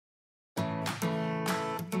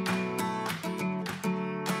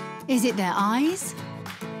Is it their eyes?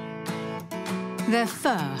 Their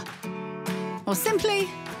fur? Or simply,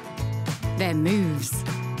 their moves?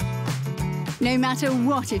 No matter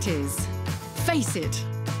what it is, face it,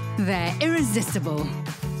 they're irresistible.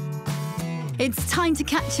 It's time to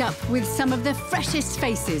catch up with some of the freshest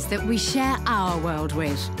faces that we share our world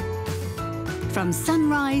with. From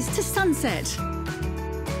sunrise to sunset,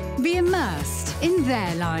 be immersed in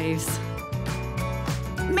their lives.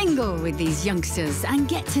 Mingle with these youngsters and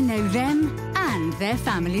get to know them and their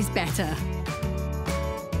families better.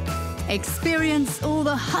 Experience all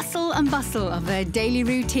the hustle and bustle of their daily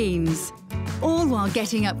routines, all while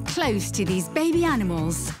getting up close to these baby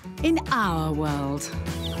animals in our world.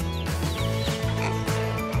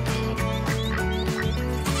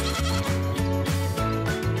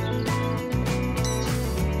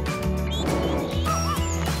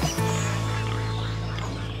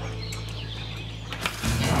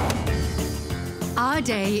 Our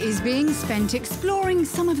day is being spent exploring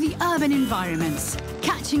some of the urban environments,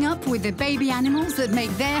 catching up with the baby animals that make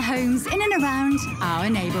their homes in and around our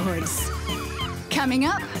neighbourhoods. Coming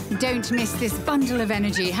up, don't miss this bundle of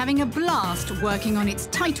energy having a blast working on its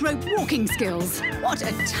tightrope walking skills. What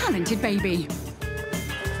a talented baby.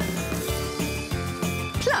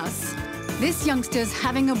 Plus, this youngster's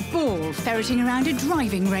having a ball ferreting around a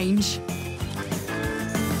driving range.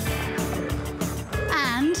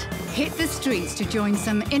 And hit the streets to join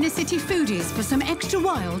some inner-city foodies for some extra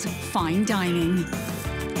wild, fine dining.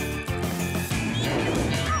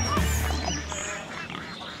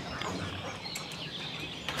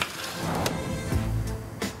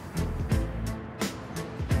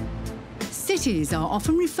 Cities are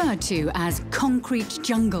often referred to as concrete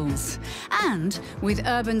jungles, and with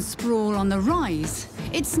urban sprawl on the rise,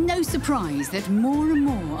 it's no surprise that more and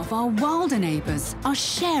more of our wilder neighbours are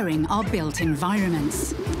sharing our built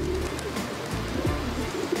environments.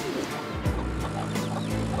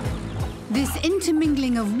 This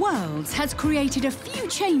intermingling of worlds has created a few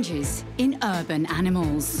changes in urban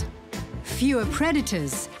animals. Fewer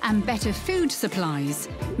predators and better food supplies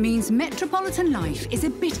means metropolitan life is a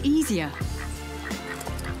bit easier.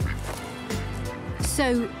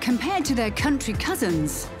 So, compared to their country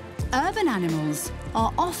cousins, urban animals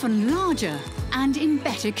are often larger and in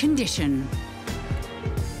better condition.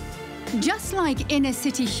 Just like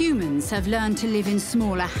inner-city humans have learned to live in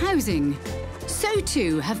smaller housing, so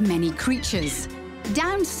too have many creatures,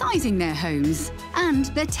 downsizing their homes and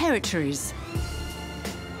their territories.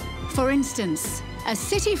 For instance, a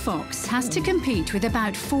city fox has to compete with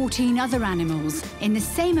about 14 other animals in the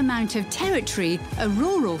same amount of territory a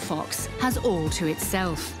rural fox has all to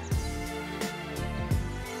itself.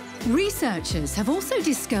 Researchers have also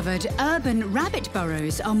discovered urban rabbit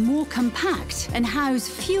burrows are more compact and house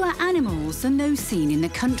fewer animals than those seen in the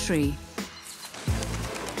country.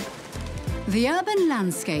 The urban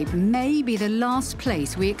landscape may be the last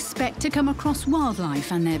place we expect to come across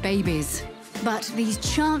wildlife and their babies. But these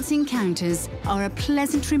chance encounters are a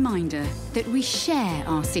pleasant reminder that we share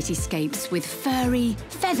our cityscapes with furry,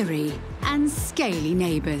 feathery and scaly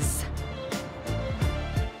neighbours.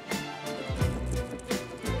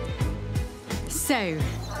 So,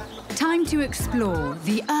 time to explore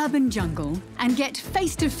the urban jungle and get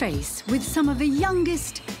face to face with some of the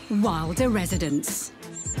youngest, wilder residents.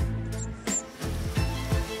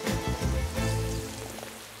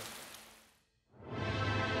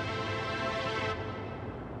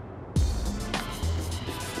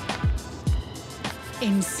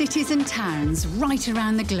 In cities and towns right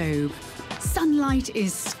around the globe, sunlight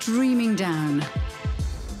is streaming down,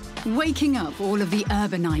 waking up all of the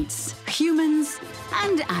urbanites, humans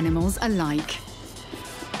and animals alike.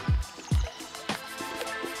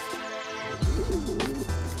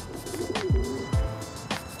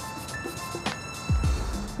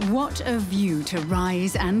 What a view to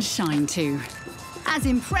rise and shine to. As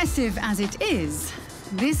impressive as it is,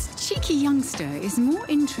 this cheeky youngster is more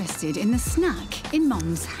interested in the snack in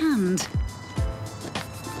Mum's hand.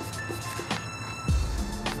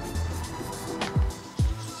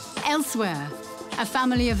 Elsewhere, a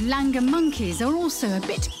family of langur monkeys are also a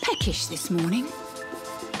bit peckish this morning.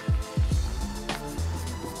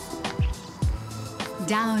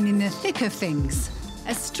 Down in the thick of things,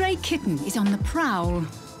 a stray kitten is on the prowl,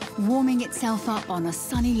 warming itself up on a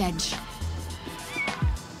sunny ledge.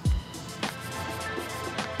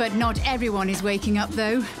 But not everyone is waking up,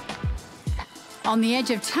 though. On the edge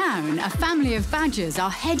of town, a family of badgers are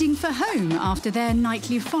heading for home after their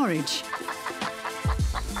nightly forage.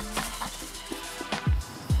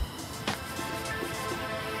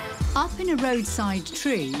 Up in a roadside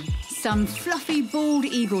tree, some fluffy bald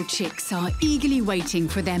eagle chicks are eagerly waiting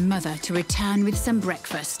for their mother to return with some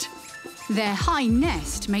breakfast. Their high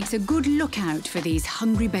nest makes a good lookout for these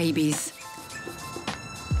hungry babies.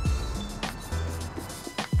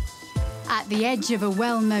 At the edge of a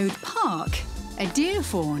well-mowed park, a deer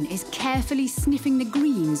fawn is carefully sniffing the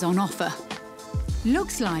greens on offer.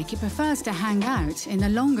 Looks like it prefers to hang out in the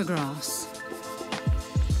longer grass.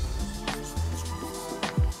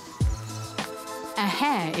 A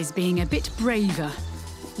hare is being a bit braver,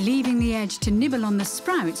 leaving the edge to nibble on the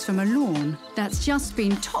sprouts from a lawn that's just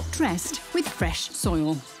been top-dressed with fresh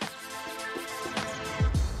soil.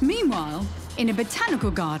 Meanwhile, in a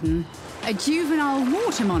botanical garden, a juvenile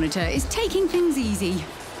water monitor is taking things easy,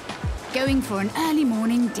 going for an early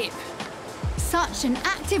morning dip. Such an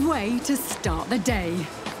active way to start the day.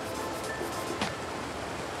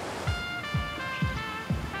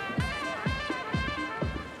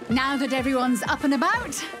 Now that everyone's up and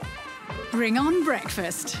about, bring on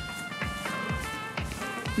breakfast.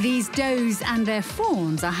 These does and their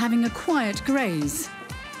fawns are having a quiet graze,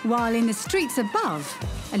 while in the streets above,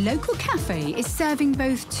 a local cafe is serving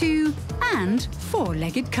both 2- and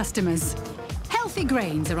 4-legged customers. Healthy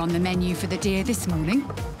grains are on the menu for the deer this morning.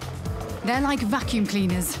 They're like vacuum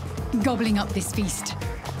cleaners, gobbling up this feast.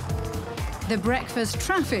 The breakfast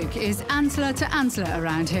traffic is antler to antler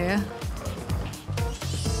around here.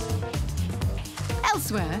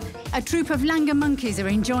 Elsewhere, a troop of langur monkeys are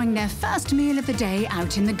enjoying their first meal of the day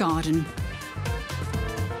out in the garden.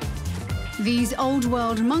 These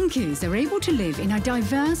old-world monkeys are able to live in a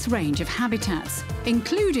diverse range of habitats,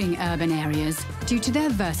 including urban areas, due to their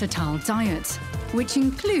versatile diet, which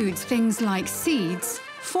includes things like seeds,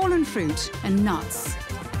 fallen fruit and nuts.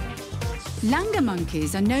 Langur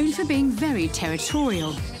monkeys are known for being very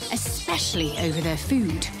territorial, especially over their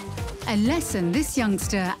food. A lesson this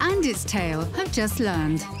youngster and its tail have just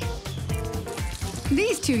learned.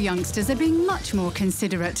 These two youngsters are being much more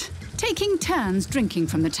considerate, taking turns drinking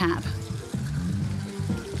from the tap.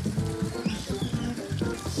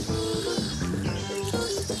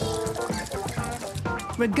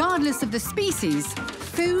 Regardless of the species,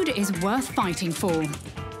 food is worth fighting for.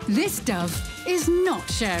 This dove is not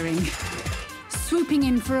sharing. Swooping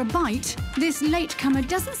in for a bite, this latecomer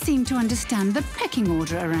doesn't seem to understand the pecking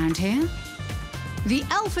order around here. The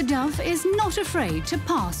alpha dove is not afraid to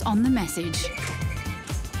pass on the message.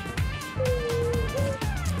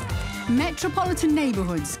 Metropolitan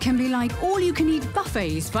neighbourhoods can be like all-you-can-eat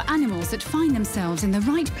buffets for animals that find themselves in the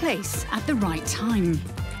right place at the right time.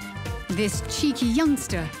 This cheeky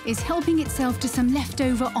youngster is helping itself to some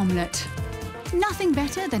leftover omelette. Nothing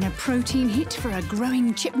better than a protein hit for a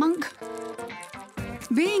growing chipmunk.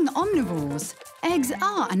 Being omnivores, eggs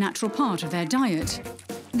are a natural part of their diet.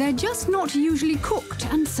 They're just not usually cooked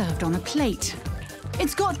and served on a plate.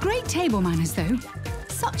 It's got great table manners, though.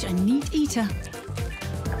 Such a neat eater.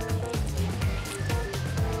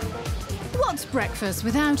 What's breakfast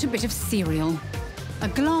without a bit of cereal? A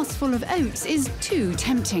glass full of oats is too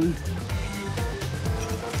tempting.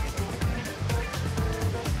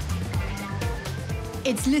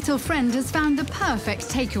 Its little friend has found the perfect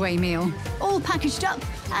takeaway meal, all packaged up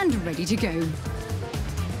and ready to go.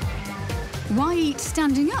 Why eat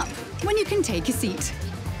standing up when you can take a seat?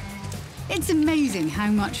 It's amazing how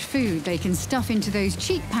much food they can stuff into those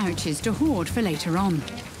cheek pouches to hoard for later on.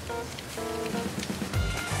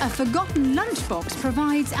 A forgotten lunchbox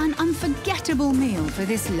provides an unforgettable meal for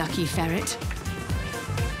this lucky ferret.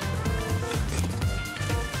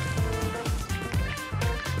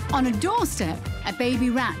 On a doorstep, a baby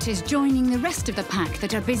rat is joining the rest of the pack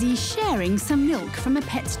that are busy sharing some milk from a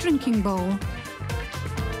pet's drinking bowl.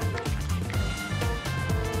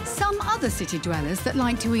 Some other city dwellers that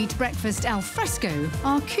like to eat breakfast al fresco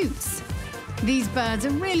are coots. These birds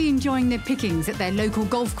are really enjoying their pickings at their local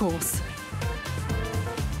golf course.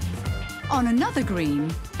 On another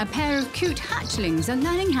green, a pair of coot hatchlings are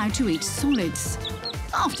learning how to eat solids.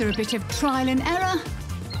 After a bit of trial and error,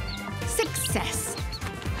 success.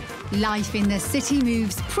 Life in the city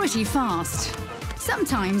moves pretty fast.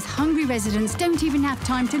 Sometimes hungry residents don't even have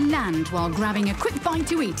time to land while grabbing a quick bite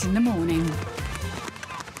to eat in the morning.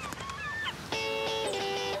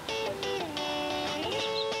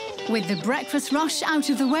 With the breakfast rush out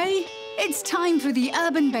of the way, it's time for the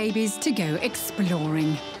urban babies to go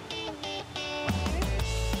exploring.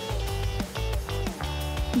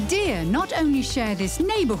 Deer not only share this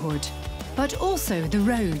neighbourhood, but also the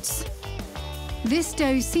roads. This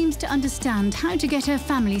doe seems to understand how to get her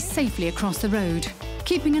family safely across the road,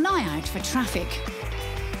 keeping an eye out for traffic.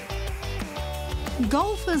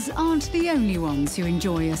 Golfers aren't the only ones who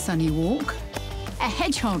enjoy a sunny walk. A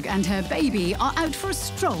hedgehog and her baby are out for a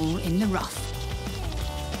stroll in the rough.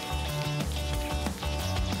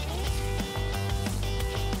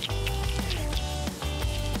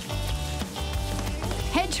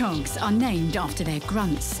 Hedgehogs are named after their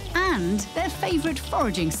grunts and their favourite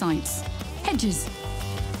foraging sites, hedges.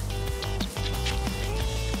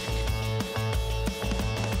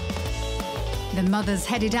 The mother's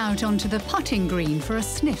headed out onto the putting green for a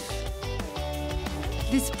sniff.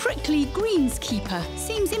 This prickly greenskeeper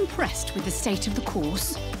seems impressed with the state of the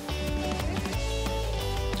course.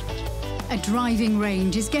 A driving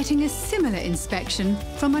range is getting a similar inspection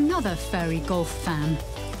from another furry golf fan.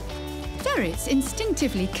 Ferrets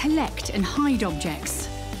instinctively collect and hide objects.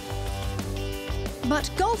 But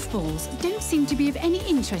golf balls don't seem to be of any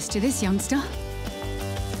interest to this youngster.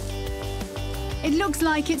 It looks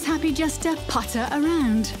like it's happy just to putter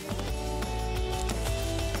around.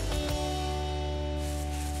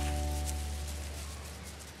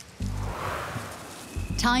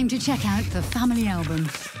 Time to check out the family album.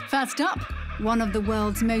 First up, one of the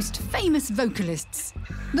world's most famous vocalists,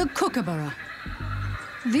 the kookaburra.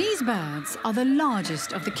 These birds are the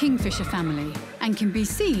largest of the kingfisher family and can be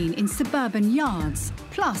seen in suburban yards,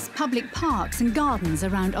 plus public parks and gardens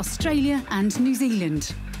around Australia and New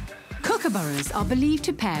Zealand. Kookaburras are believed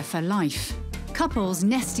to pair for life, couples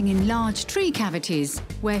nesting in large tree cavities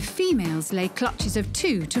where females lay clutches of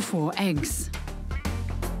 2 to 4 eggs.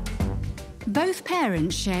 Both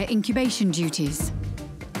parents share incubation duties.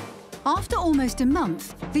 After almost a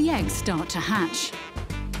month, the eggs start to hatch.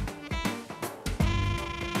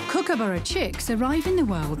 Kookaburra chicks arrive in the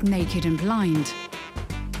world naked and blind.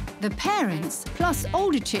 The parents, plus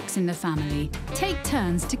older chicks in the family, take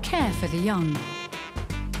turns to care for the young.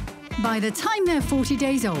 By the time they're 40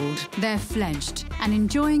 days old, they're fledged and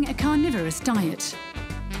enjoying a carnivorous diet.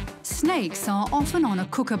 Snakes are often on a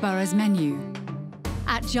kookaburra's menu.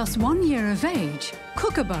 At just 1 year of age,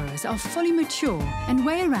 kookaburras are fully mature and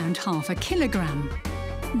weigh around ½ kilogram.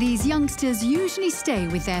 These youngsters usually stay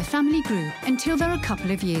with their family group until they're a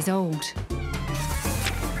couple of years old.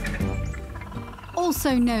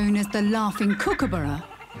 Also known as the laughing kookaburra,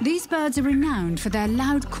 these birds are renowned for their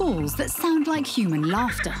loud calls that sound like human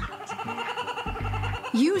laughter.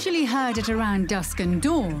 Usually heard at around dusk and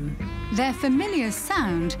dawn, their familiar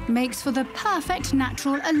sound makes for the perfect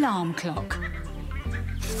natural alarm clock.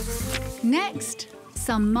 Next,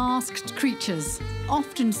 some masked creatures,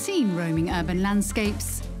 often seen roaming urban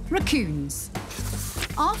landscapes, raccoons.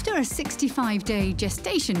 After a 65-day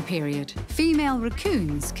gestation period, female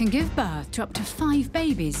raccoons can give birth to up to 5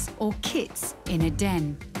 babies or kits in a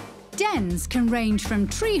den. Dens can range from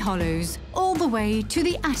tree hollows all the way to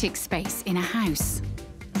the attic space in a house.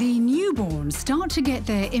 The newborns start to get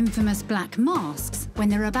their infamous black masks when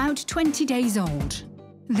they're about 20 days old.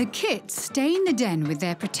 The kits stay in the den with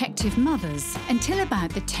their protective mothers until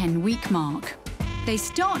about the 10-week mark. They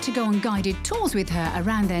start to go on guided tours with her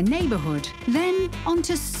around their neighbourhood, then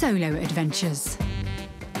onto solo adventures.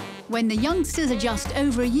 When the youngsters are just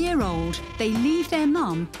over a year old, they leave their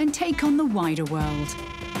mum and take on the wider world.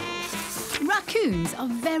 Raccoons are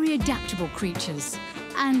very adaptable creatures,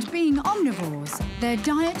 and being omnivores, their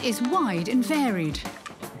diet is wide and varied.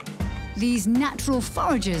 These natural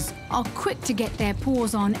foragers are quick to get their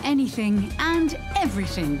paws on anything and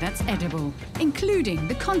everything that's edible, including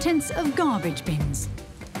the contents of garbage bins.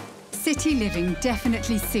 City living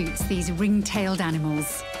definitely suits these ring-tailed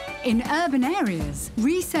animals. In urban areas,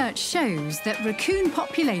 research shows that raccoon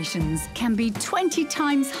populations can be 20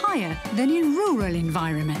 times higher than in rural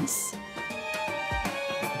environments.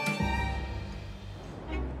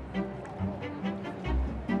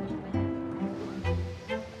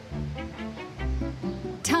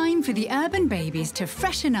 Time for the urban babies to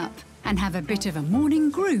freshen up and have a bit of a morning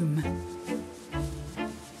groom.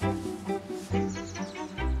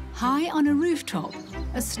 High on a rooftop,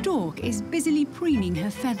 a stork is busily preening her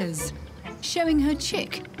feathers, showing her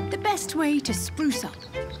chick the best way to spruce up.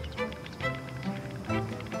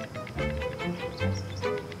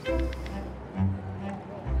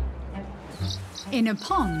 In a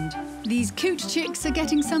pond, these coot chicks are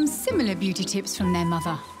getting some similar beauty tips from their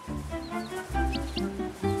mother.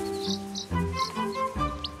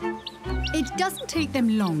 It doesn't take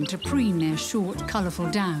them long to preen their short, colourful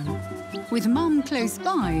down, with Mum close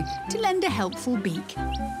by to lend a helpful beak.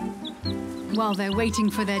 While they're waiting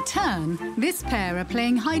for their turn, this pair are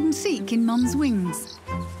playing hide-and-seek in Mum's wings.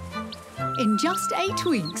 In just 8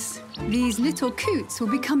 weeks, these little coots will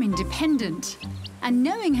become independent, and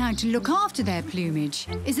knowing how to look after their plumage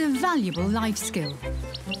is a valuable life skill.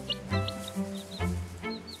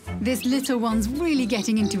 This little one's really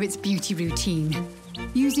getting into its beauty routine,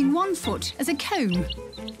 using one foot as a comb.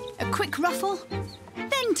 A quick ruffle,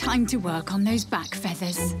 then time to work on those back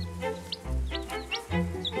feathers.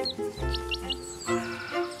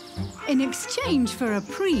 In exchange for a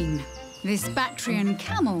preen, This Bactrian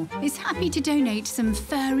camel is happy to donate some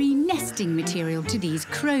furry nesting material to these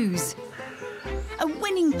crows. A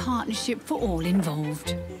winning partnership for all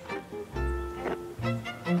involved.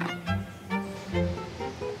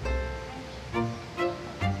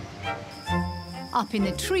 Up in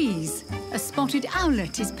the trees, a spotted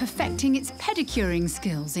owlet is perfecting its pedicuring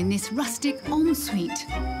skills in this rustic ensuite.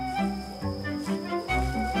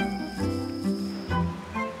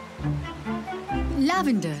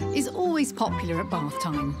 Lavender is always popular at bath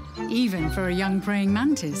time, even for a young praying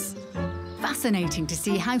mantis. Fascinating to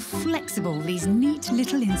see how flexible these neat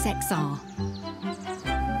little insects are.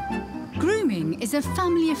 Grooming is a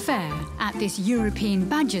family affair at this European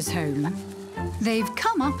badger's home. They've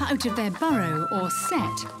come up out of their burrow or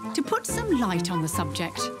set to put some light on the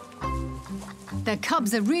subject. Their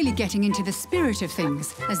cubs are really getting into the spirit of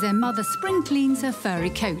things as their mother spring cleans her furry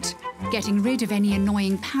coat, getting rid of any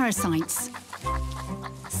annoying parasites.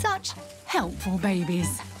 Such helpful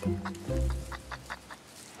babies.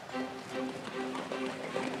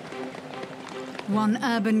 One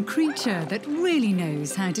urban creature that really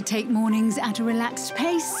knows how to take mornings at a relaxed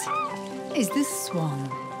pace is the swan.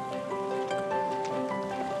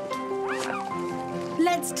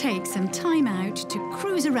 Let's take some time out to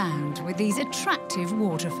cruise around with these attractive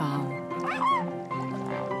waterfowl.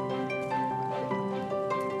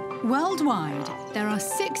 Worldwide, there are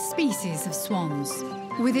 6 species of swans.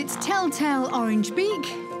 With its telltale orange beak,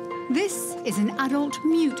 this is an adult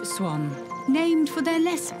mute swan, named for their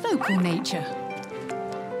less vocal nature.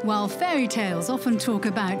 While fairy tales often talk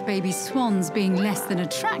about baby swans being less than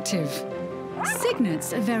attractive,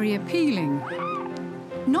 cygnets are very appealing.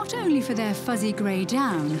 Not only for their fuzzy grey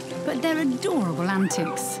down, but their adorable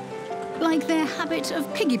antics, like their habit of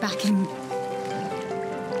piggybacking.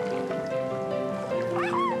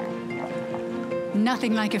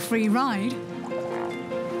 Nothing like a free ride.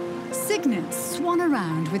 Cygnets swan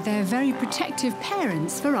around with their very protective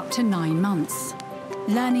parents for up to 9 months,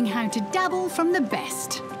 learning how to dabble from the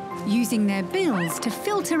best, using their bills to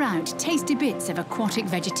filter out tasty bits of aquatic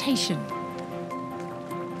vegetation.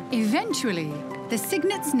 Eventually, the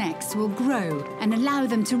cygnets' necks will grow and allow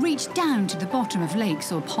them to reach down to the bottom of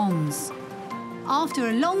lakes or ponds. After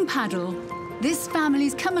a long paddle, this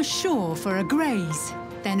family's come ashore for a graze,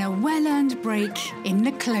 then a well-earned break in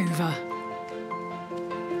the clover.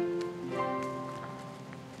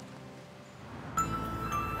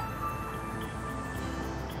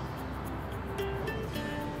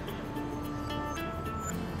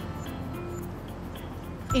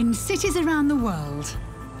 In cities around the world,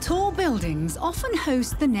 tall buildings often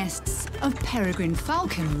host the nests of peregrine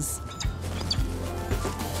falcons.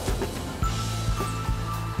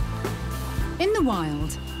 In the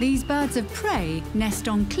wild, these birds of prey nest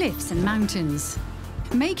on cliffs and mountains.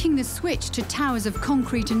 Making the switch to towers of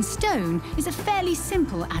concrete and stone is a fairly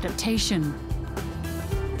simple adaptation.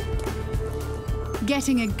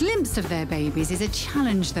 Getting a glimpse of their babies is a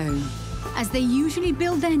challenge, though, as they usually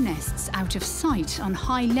build their nests out of sight on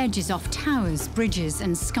high ledges off towers, bridges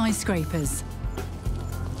and skyscrapers.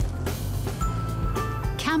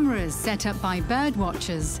 Cameras set up by bird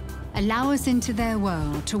watchers allow us into their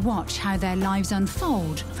world to watch how their lives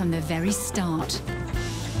unfold from the very start.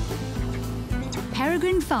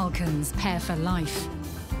 Peregrine falcons pair for life,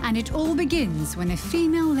 and it all begins when a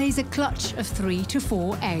female lays a clutch of 3 to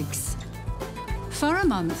 4 eggs. For a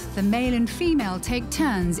month, the male and female take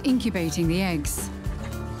turns incubating the eggs.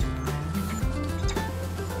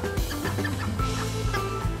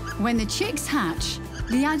 When the chicks hatch,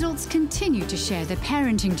 the adults continue to share their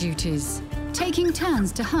parenting duties, taking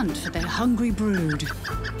turns to hunt for their hungry brood.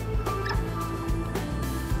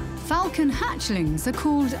 Falcon hatchlings are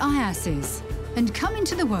called iases and come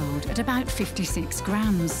into the world at about 56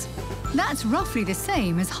 grams. That's roughly the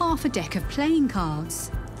same as half a deck of playing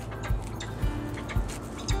cards.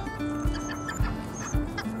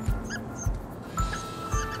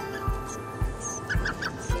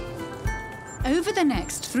 Over the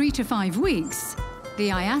next 3 to 5 weeks,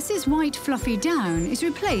 the iase's white fluffy down is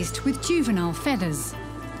replaced with juvenile feathers.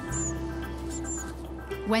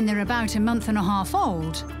 When they're about a month and a half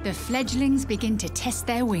old, the fledglings begin to test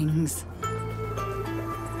their wings.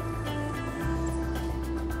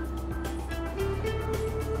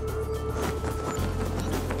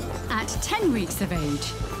 At 10 weeks of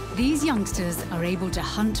age, these youngsters are able to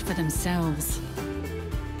hunt for themselves.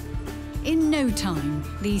 In no time,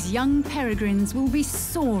 these young peregrines will be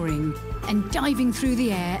soaring and diving through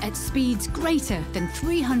the air at speeds greater than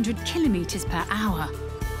 300 kilometers per hour.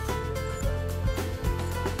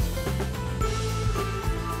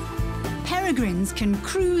 Peregrines can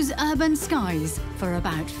cruise urban skies for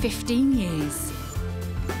about 15 years.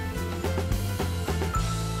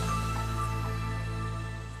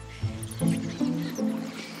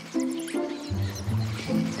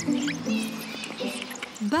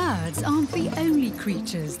 Birds aren't the only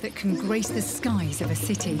creatures that can grace the skies of a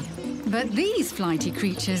city. But these flighty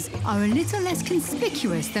creatures are a little less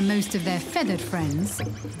conspicuous than most of their feathered friends.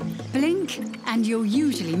 Blink and you'll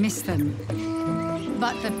usually miss them.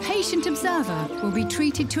 But the patient observer will be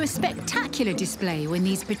treated to a spectacular display when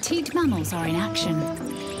these petite mammals are in action.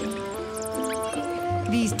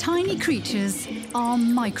 These tiny creatures are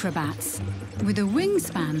microbats, with a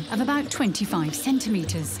wingspan of about 25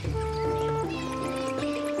 centimetres.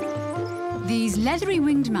 These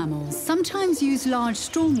leathery-winged mammals sometimes use large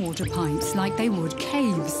stormwater pipes like they would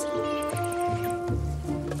caves.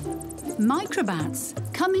 Microbats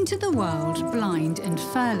come into the world blind and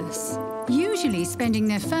furless, usually spending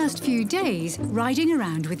their first few days riding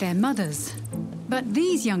around with their mothers. But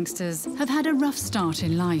these youngsters have had a rough start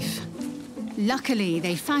in life. Luckily,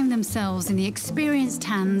 they found themselves in the experienced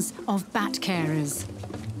hands of bat carers.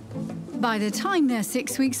 By the time they're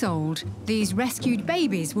 6 weeks old, these rescued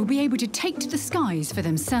babies will be able to take to the skies for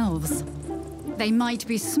themselves. They might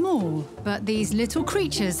be small, but these little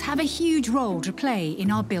creatures have a huge role to play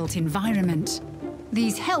in our built environment.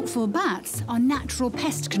 These helpful bats are natural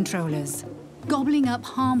pest controllers, gobbling up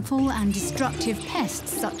harmful and destructive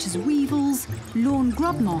pests such as weevils, lawn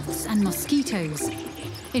grub moths and mosquitoes.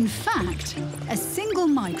 In fact, a single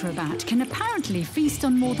microbat can apparently feast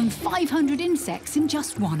on more than 500 insects in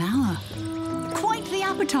just 1 hour. Quite the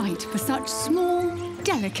appetite for such small,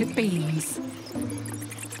 delicate beings.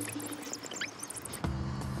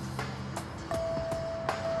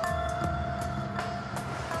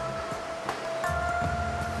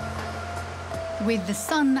 With the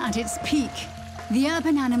sun at its peak, the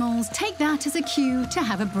urban animals take that as a cue to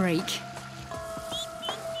have a break.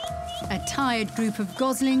 A tired group of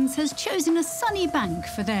goslings has chosen a sunny bank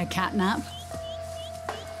for their catnap.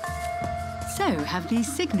 So have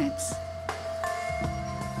these cygnets.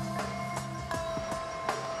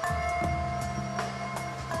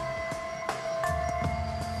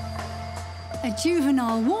 A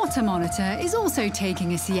juvenile water monitor is also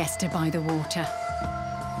taking a siesta by the water.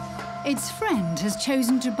 Its friend has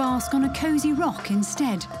chosen to bask on a cosy rock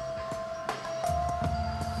instead.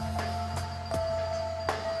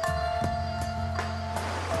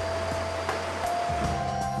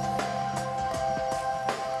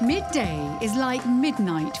 Midday is like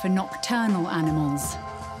midnight for nocturnal animals,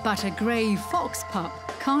 but a grey fox pup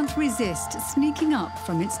can't resist sneaking up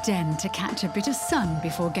from its den to catch a bit of sun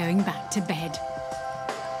before going back to bed.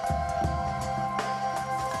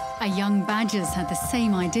 A young badger's had the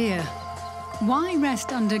same idea. Why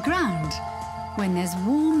rest underground when there's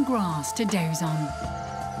warm grass to doze on?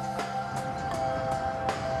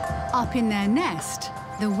 Up in their nest,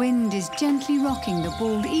 the wind is gently rocking the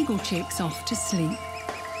bald eagle chicks off to sleep.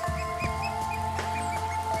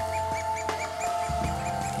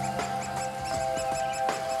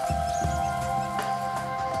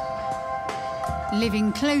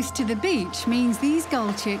 Living close to the beach means these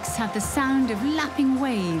gull chicks have the sound of lapping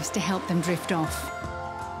waves to help them drift off,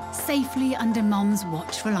 safely under Mom's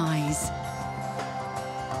watchful eyes.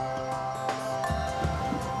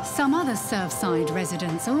 Some other surfside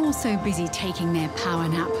residents are also busy taking their power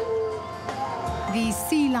nap. These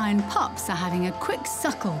sea lion pups are having a quick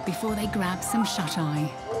suckle before they grab some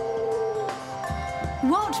shut-eye.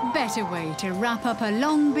 What better way to wrap up a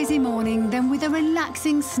long, busy morning than with a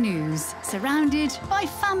relaxing snooze, surrounded by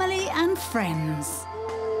family and friends?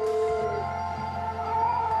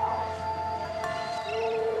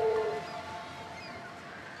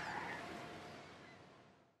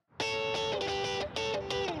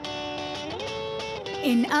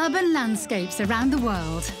 In urban landscapes around the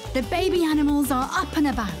world, the baby animals are up and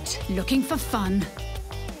about, looking for fun.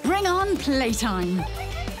 Bring on playtime!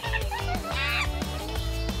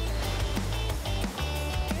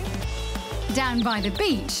 Down by the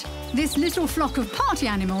beach, this little flock of party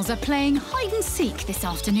animals are playing hide-and-seek this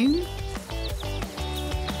afternoon.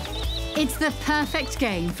 It's the perfect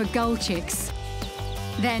game for gull chicks.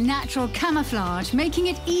 Their natural camouflage making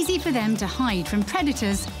it easy for them to hide from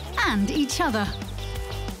predators and each other.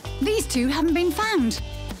 These two haven't been found,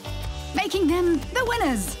 making them the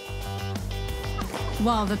winners.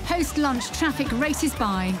 While the post-lunch traffic races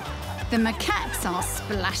by, the macaques are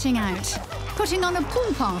splashing out, putting on a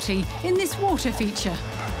pool party in this water feature.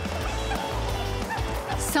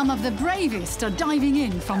 Some of the bravest are diving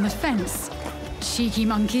in from the fence. Cheeky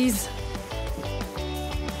monkeys.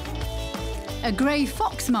 A grey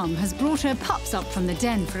fox mum has brought her pups up from the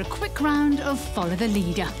den for a quick round of follow the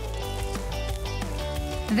leader.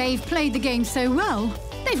 They've played the game so well,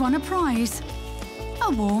 they've won a prize.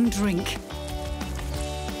 A warm drink.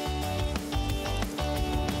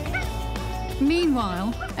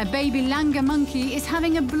 Meanwhile, a baby langur monkey is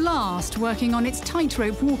having a blast working on its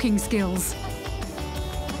tightrope walking skills.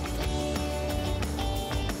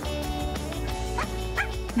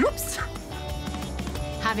 Whoops!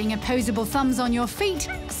 Having opposable thumbs on your feet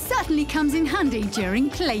certainly comes in handy during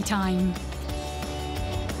playtime.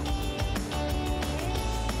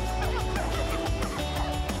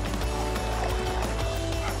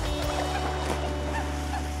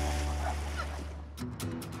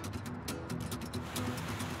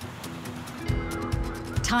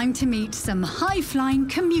 Time to meet some high-flying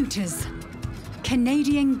commuters,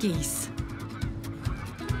 Canadian geese.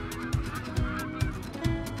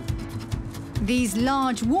 These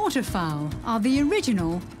large waterfowl are the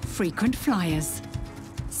original frequent flyers.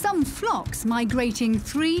 Some flocks migrating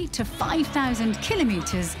 3,000 to 5,000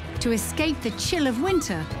 kilometers to escape the chill of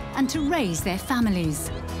winter and to raise their families.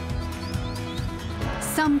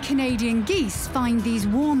 Some Canadian geese find these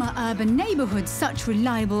warmer urban neighborhoods such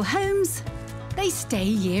reliable homes, they stay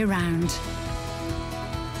year-round.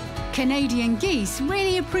 Canadian geese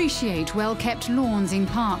really appreciate well-kept lawns in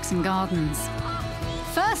parks and gardens.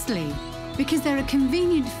 Firstly, because they're a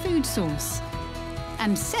convenient food source.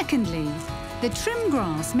 And secondly, the trim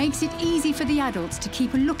grass makes it easy for the adults to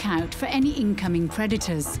keep a lookout for any incoming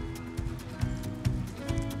predators.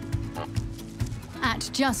 At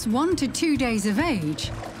just 1 to 2 days of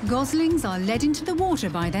age, goslings are led into the water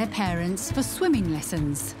by their parents for swimming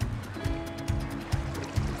lessons.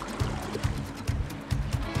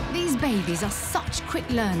 These babies are such quick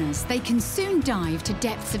learners, they can soon dive to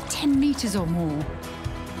depths of 10 meters or more.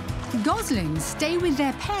 Goslings stay with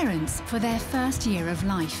their parents for their first year of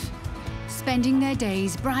life, spending their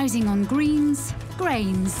days browsing on greens,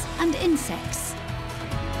 grains, and insects.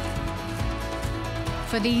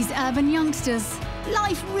 For these urban youngsters,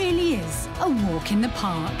 life really is a walk in the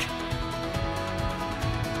park.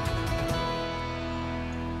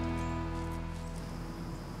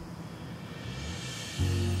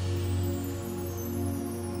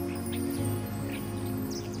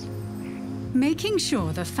 Making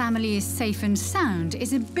sure the family is safe and sound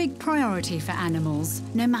is a big priority for animals,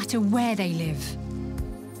 no matter where they live.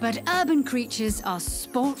 But urban creatures are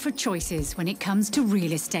sport for choices when it comes to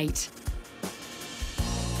real estate.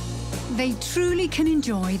 They truly can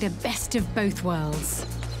enjoy the best of both worlds,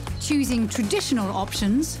 choosing traditional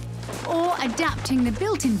options or adapting the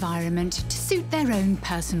built environment to suit their own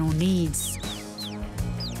personal needs.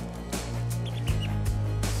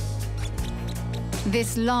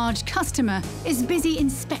 This large customer is busy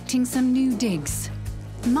inspecting some new digs.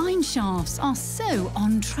 Mine shafts are so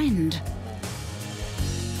on trend.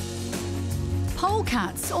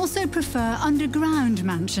 Polecats also prefer underground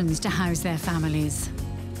mansions to house their families.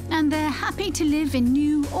 And they're happy to live in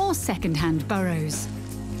new or second-hand burrows.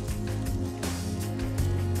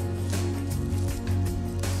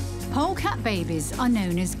 Polecat babies are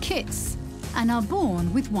known as kits and are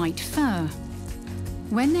born with white fur.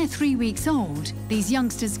 When they're 3 weeks old, these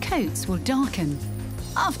youngsters' coats will darken.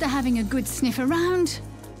 After having a good sniff around,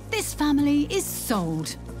 this family is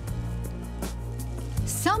sold.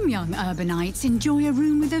 Some young urbanites enjoy a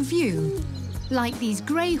room with a view, like these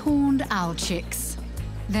grey-horned owl chicks.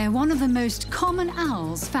 They're one of the most common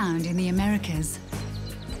owls found in the Americas.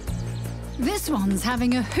 This one's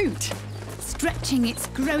having a hoot, stretching its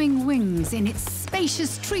growing wings in its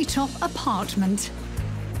spacious treetop apartment.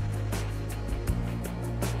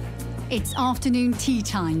 It's afternoon tea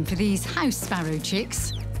time for these house sparrow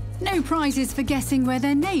chicks. No prizes for guessing where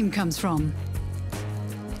their name comes from.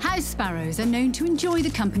 House sparrows are known to enjoy the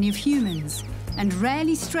company of humans and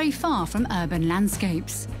rarely stray far from urban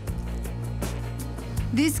landscapes.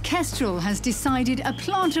 This kestrel has decided a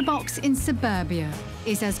planter box in suburbia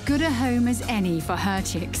is as good a home as any for her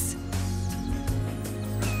chicks.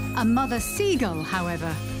 A mother seagull,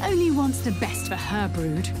 however, only wants the best for her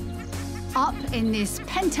brood. Up in this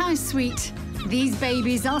penthouse suite, these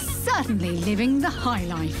babies are certainly living the high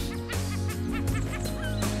life.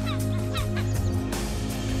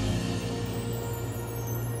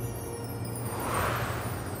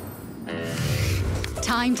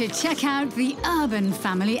 Time to check out the Urban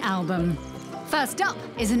Family album. First up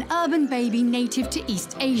is an urban baby native to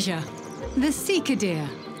East Asia, the sika deer.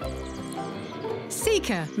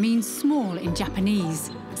 Sika means small in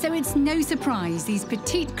Japanese, so it's no surprise these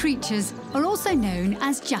petite creatures are also known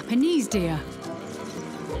as Japanese deer.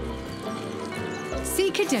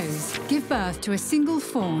 Sika does give birth to a single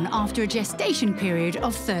fawn after a gestation period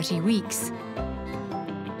of 30 weeks.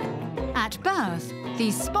 At birth,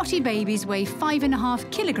 these spotty babies weigh 5.5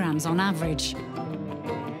 kilograms on average.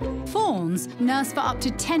 Fawns nurse for up to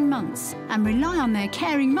 10 months and rely on their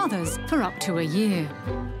caring mothers for up to a year.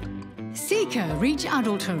 Sika reach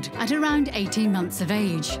adulthood at around 18 months of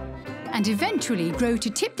age and eventually grow to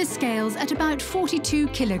tip the scales at about 42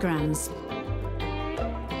 kilograms.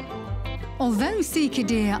 Although Sika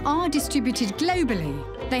deer are distributed globally,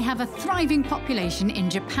 they have a thriving population in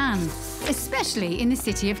Japan, especially in the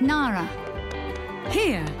city of Nara.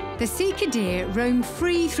 Here, the Sika deer roam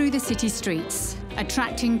free through the city streets,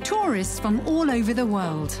 attracting tourists from all over the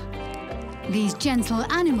world. These gentle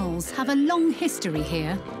animals have a long history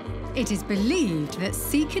here. It is believed that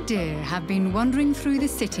Sika deer have been wandering through the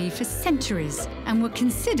city for centuries and were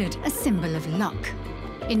considered a symbol of luck.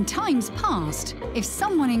 In times past, if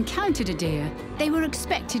someone encountered a deer, they were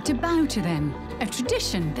expected to bow to them, a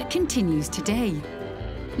tradition that continues today.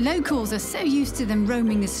 Locals are so used to them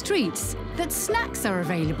roaming the streets that snacks are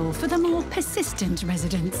available for the more persistent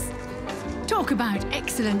residents. Talk about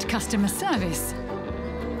excellent customer service.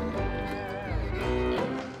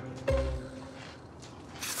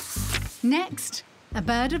 Next, a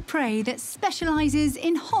bird of prey that specialises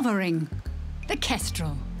in hovering, the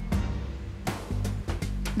kestrel.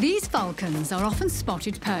 These falcons are often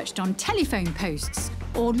spotted perched on telephone posts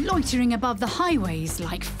or loitering above the highways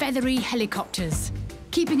like feathery helicopters,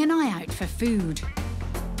 keeping an eye out for food.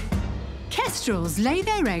 Kestrels lay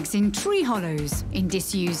their eggs in tree hollows, in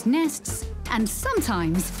disused nests, and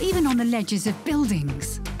sometimes even on the ledges of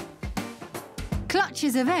buildings.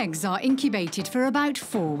 Clutches of eggs are incubated for about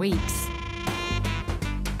 4 weeks.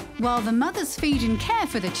 While the mothers feed and care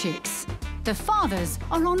for the chicks, the fathers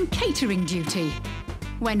are on catering duty.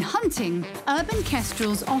 When hunting, urban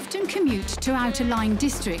kestrels often commute to outer-lying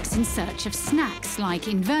districts in search of snacks like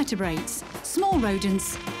invertebrates, small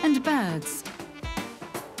rodents and birds.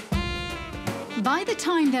 By the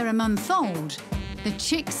time they're a month old, the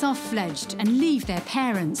chicks are fledged and leave their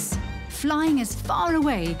parents, flying as far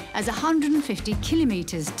away as 150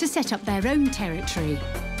 kilometres to set up their own territory.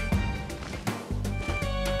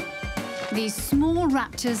 These small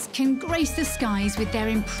raptors can grace the skies with their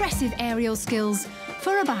impressive aerial skills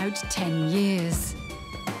for about 10 years.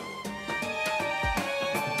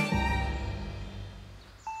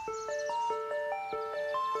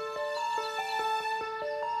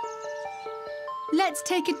 Let's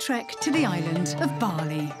take a trek to the island of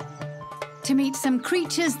Bali to meet some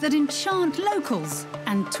creatures that enchant locals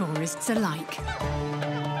and tourists alike.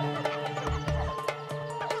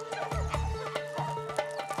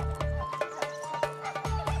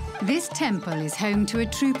 This temple is home to a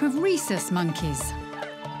troop of rhesus monkeys.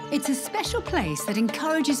 It's a special place that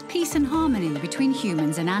encourages peace and harmony between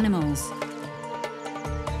humans and animals.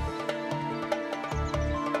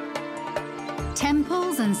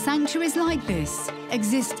 Temples and sanctuaries like this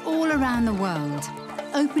exist all around the world,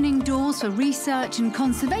 opening doors for research and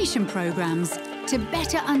conservation programs to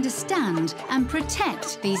better understand and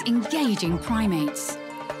protect these engaging primates.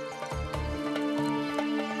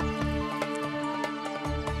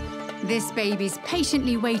 This baby's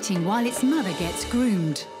patiently waiting while its mother gets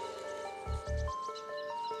groomed.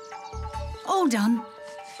 All done.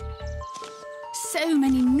 So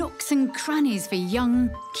many nooks and crannies for young,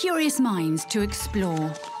 curious minds to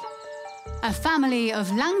explore. A family of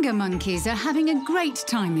langur monkeys are having a great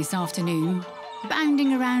time this afternoon,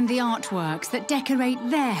 bounding around the artworks that decorate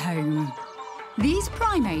their home. These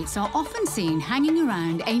primates are often seen hanging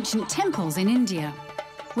around ancient temples in India,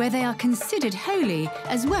 where they are considered holy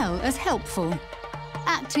as well as helpful,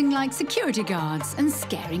 acting like security guards and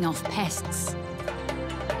scaring off pests.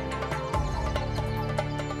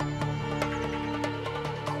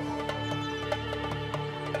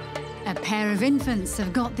 A pair of infants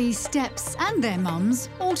have got these steps and their mums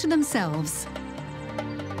all to themselves.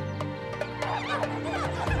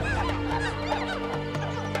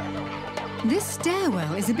 This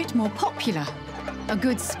stairwell is a bit more popular. A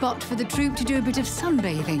good spot for the troop to do a bit of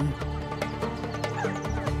sunbathing.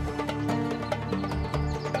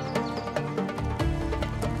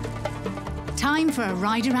 Time for a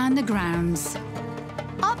ride around the grounds.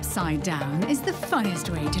 Upside down is the funnest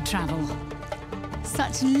way to travel.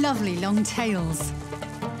 Such lovely long tails.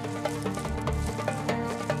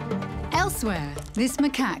 Elsewhere, this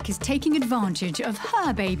macaque is taking advantage of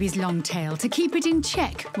her baby's long tail to keep it in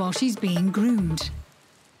check while she's being groomed.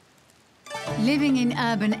 Living in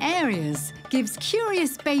urban areas gives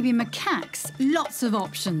curious baby macaques lots of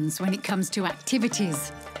options when it comes to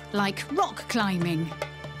activities, like rock climbing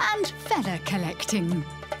and feather collecting.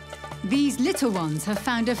 These little ones have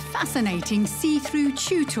found a fascinating see-through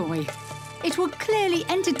chew toy. It will clearly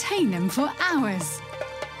entertain them for hours.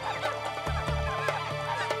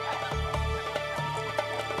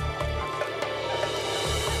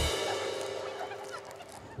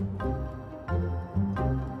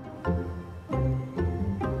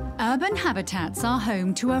 Urban habitats are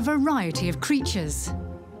home to a variety of creatures.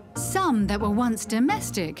 Some that were once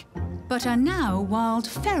domestic, but are now wild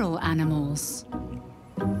feral animals.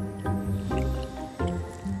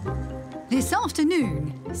 This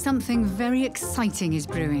afternoon, something very exciting is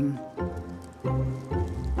brewing.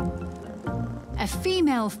 A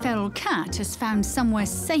female feral cat has found somewhere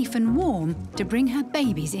safe and warm to bring her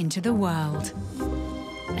babies into the world.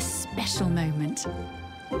 A special moment.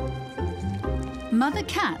 Mother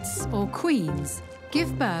cats, or queens,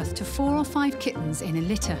 give birth to 4 or 5 kittens in a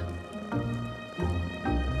litter.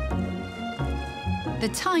 The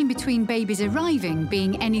time between babies arriving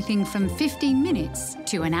being anything from 15 minutes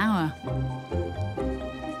to an hour.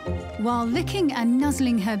 While licking and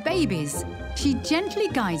nuzzling her babies, she gently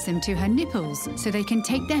guides them to her nipples so they can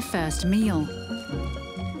take their first meal.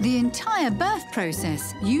 The entire birth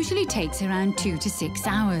process usually takes around 2 to 6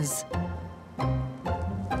 hours.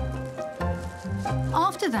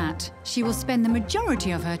 After that, she will spend the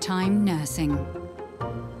majority of her time nursing.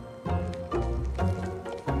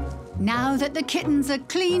 Now that the kittens are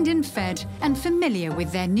cleaned and fed and familiar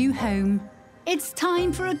with their new home, it's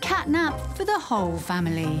time for a cat nap for the whole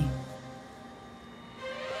family.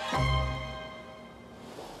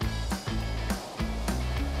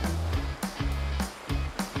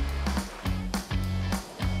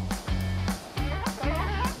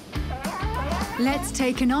 Let's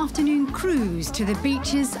take an afternoon cruise to the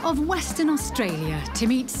beaches of Western Australia to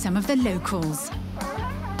meet some of the locals.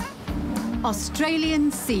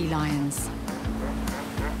 Australian sea lions.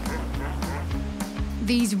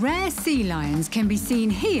 These rare sea lions can be seen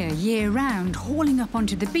here year-round, hauling up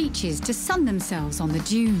onto the beaches to sun themselves on the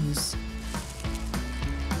dunes.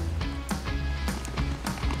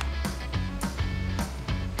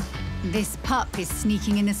 This pup is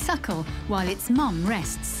sneaking in a suckle while its mum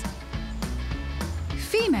rests.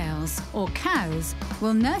 Females, or cows,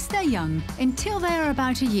 will nurse their young until they are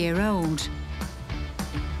about a year old.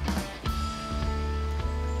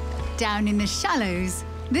 Down in the shallows,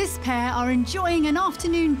 this pair are enjoying an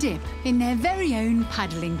afternoon dip in their very own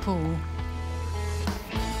paddling pool.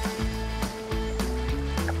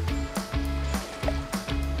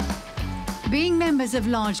 Being members of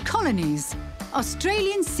large colonies,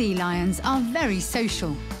 Australian sea lions are very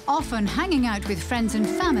social, often hanging out with friends and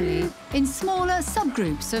family in smaller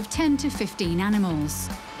subgroups of 10 to 15 animals.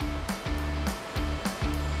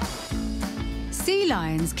 Sea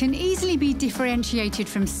lions can easily be differentiated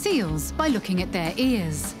from seals by looking at their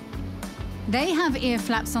ears. They have ear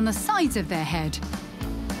flaps on the sides of their head,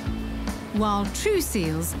 while true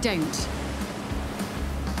seals don't.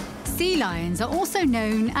 Sea lions are also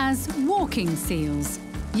known as walking seals,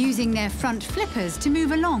 using their front flippers to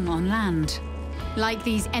move along on land, like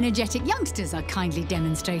these energetic youngsters are kindly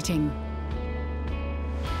demonstrating.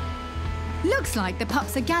 Looks like the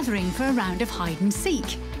pups are gathering for a round of hide and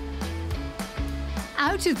seek.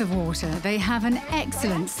 Out of the water, they have an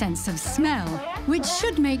excellent sense of smell, which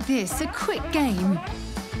should make this a quick game.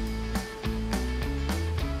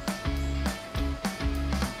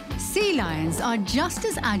 Sea lions are just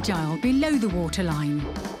as agile below the waterline,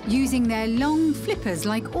 using their long flippers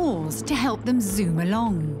like oars to help them zoom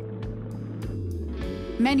along.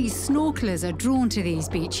 Many snorkelers are drawn to these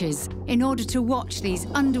beaches in order to watch these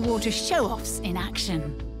underwater show-offs in action.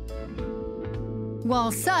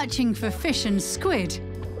 While searching for fish and squid,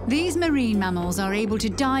 these marine mammals are able to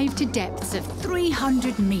dive to depths of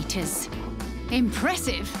 300 meters.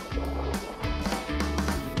 Impressive!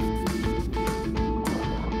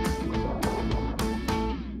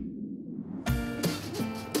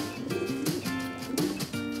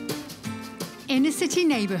 Inner-city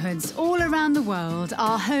neighbourhoods all around the world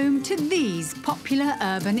are home to these popular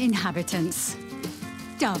urban inhabitants.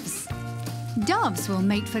 Doves. Doves will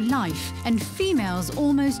mate for life, and females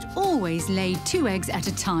almost always lay 2 eggs at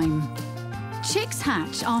a time. Chicks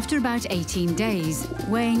hatch after about 18 days,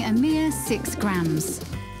 weighing a mere 6 grams.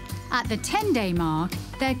 At the 10-day mark,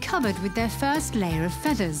 they're covered with their first layer of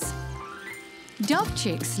feathers. Dove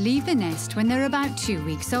chicks leave the nest when they're about 2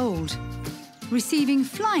 weeks old, receiving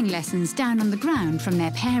flying lessons down on the ground from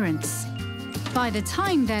their parents. By the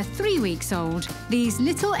time they're 3 weeks old, these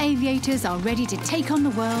little aviators are ready to take on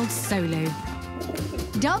the world solo.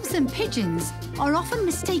 Doves and pigeons are often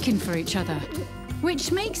mistaken for each other,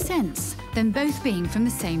 which makes sense, them both being from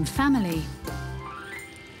the same family.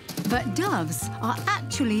 But doves are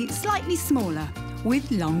actually slightly smaller, with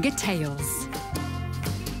longer tails.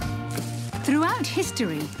 Throughout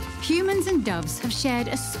history, humans and doves have shared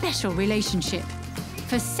a special relationship.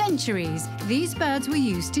 For centuries, these birds were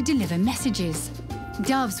used to deliver messages,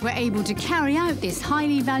 Doves were able to carry out this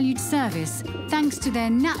highly valued service thanks to their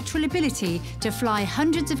natural ability to fly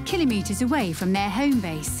hundreds of kilometres away from their home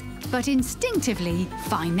base, but instinctively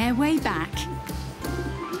find their way back.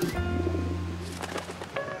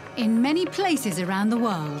 In many places around the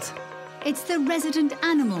world, it's the resident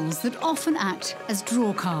animals that often act as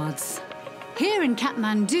draw cards. Here in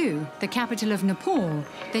Kathmandu, the capital of Nepal,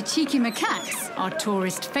 the cheeky macaques are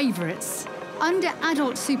tourist favourites. Under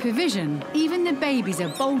adult supervision, even the babies are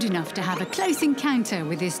bold enough to have a close encounter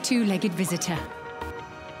with this two-legged visitor.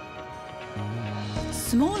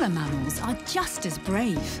 Smaller mammals are just as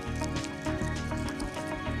brave.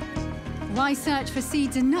 Why search for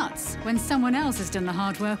seeds and nuts when someone else has done the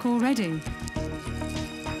hard work already?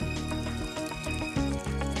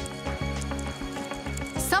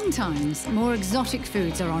 Sometimes more exotic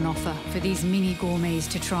foods are on offer for these mini gourmets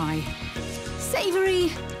to try.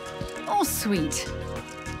 Savoury or sweet?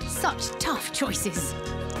 Such tough choices.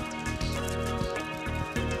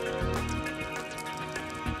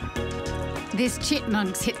 This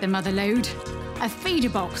chipmunk's hit the mother lode. A feeder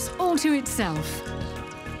box all to itself.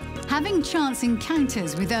 Having chance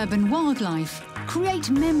encounters with urban wildlife create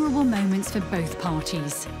memorable moments for both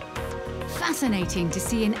parties. Fascinating to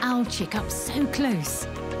see an owl chick up so close.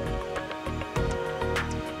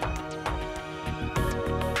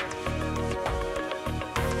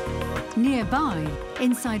 Nearby,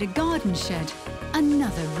 inside a garden shed,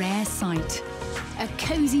 another rare sight. A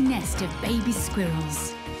cosy nest of baby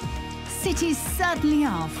squirrels. Cities certainly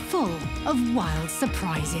are full of wild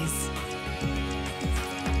surprises.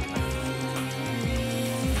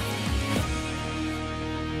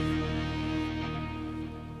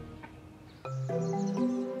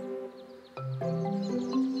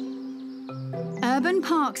 Urban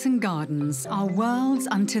parks and gardens are worlds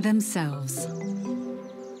unto themselves.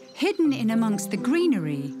 Hidden in amongst the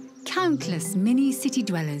greenery, countless mini-city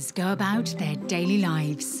dwellers go about their daily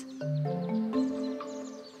lives.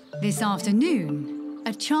 This afternoon,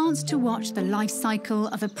 a chance to watch the life cycle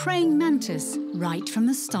of a praying mantis right from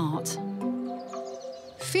the start.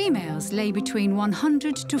 Females lay between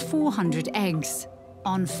 100 to 400 eggs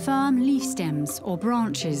on firm leaf stems or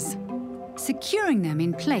branches, securing them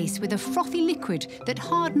in place with a frothy liquid that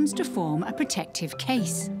hardens to form a protective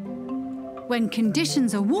case. When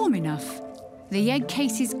conditions are warm enough, the egg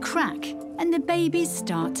cases crack and the babies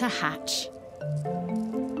start to hatch.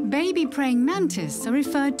 Baby praying mantis are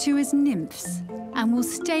referred to as nymphs and will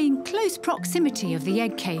stay in close proximity of the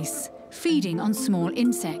egg case, feeding on small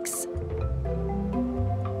insects.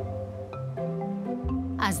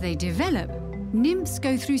 As they develop, nymphs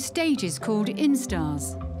go through stages called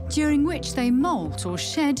instars, during which they molt or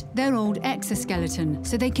shed their old exoskeleton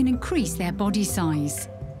so they can increase their body size.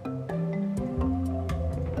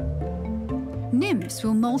 Nymphs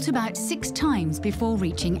will molt about 6 times before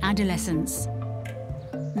reaching adolescence.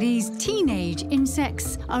 These teenage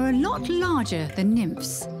insects are a lot larger than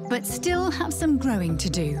nymphs, but still have some growing to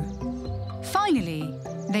do. Finally,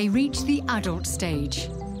 they reach the adult stage.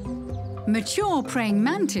 Mature praying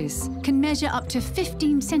mantis can measure up to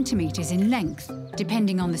 15 centimetres in length,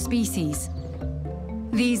 depending on the species.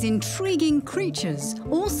 These intriguing creatures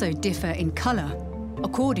also differ in colour,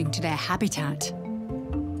 according to their habitat.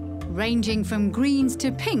 Ranging from greens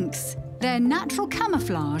to pinks, their natural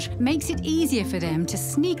camouflage makes it easier for them to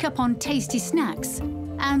sneak up on tasty snacks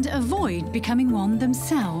and avoid becoming one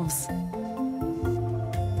themselves.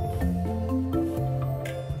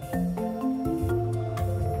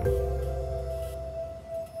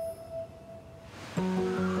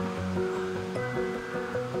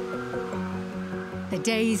 The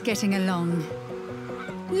day's getting along.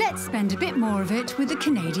 Let's spend a bit more of it with the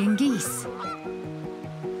Canadian geese.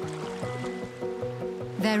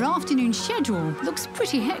 Their afternoon schedule looks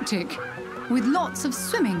pretty hectic, with lots of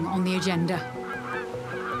swimming on the agenda.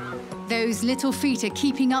 Those little feet are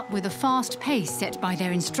keeping up with the fast pace set by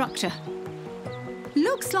their instructor.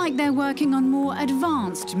 Looks like they're working on more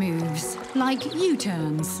advanced moves, like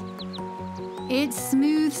U-turns. It's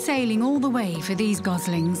smooth sailing all the way for these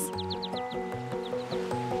goslings.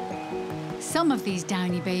 Some of these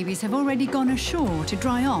downy babies have already gone ashore to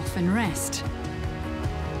dry off and rest.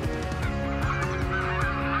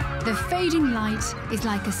 The fading light is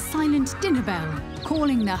like a silent dinner bell,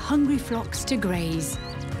 calling the hungry flocks to graze.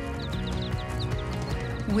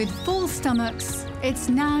 With full stomachs, it's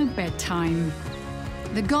now bedtime.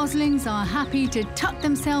 The goslings are happy to tuck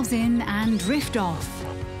themselves in and drift off,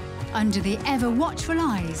 under the ever-watchful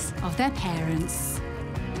eyes of their parents.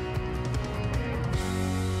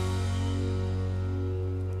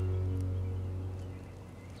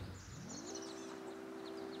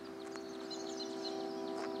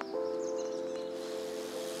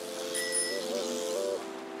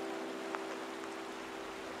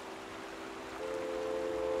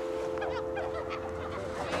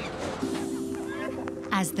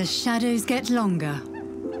 As the shadows get longer,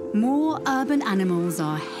 more urban animals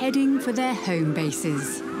are heading for their home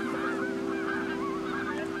bases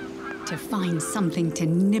to find something to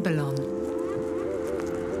nibble on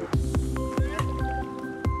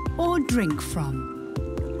or drink from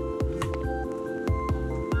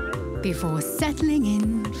before settling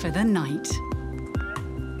in for the night.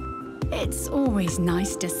 It's always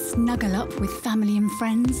nice to snuggle up with family and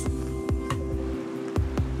friends.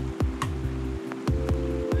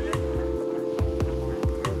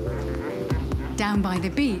 Down by the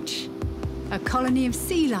beach, a colony of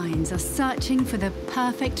sea lions are searching for the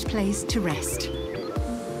perfect place to rest.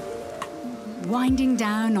 Winding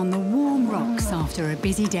down on the warm rocks after a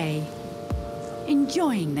busy day,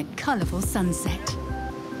 enjoying the colourful sunset.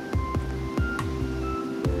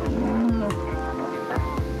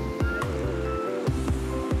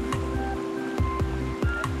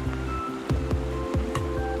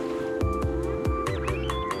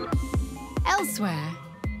 Elsewhere,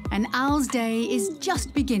 an owl's day is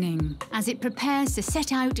just beginning as it prepares to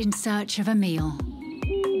set out in search of a meal.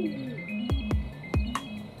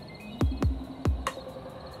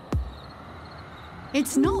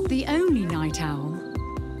 It's not the only night owl.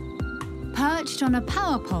 Perched on a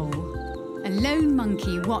power pole, a lone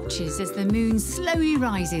monkey watches as the moon slowly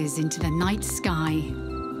rises into the night sky,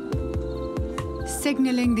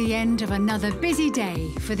 signalling the end of another busy day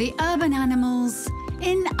for the urban animals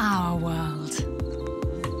in our world.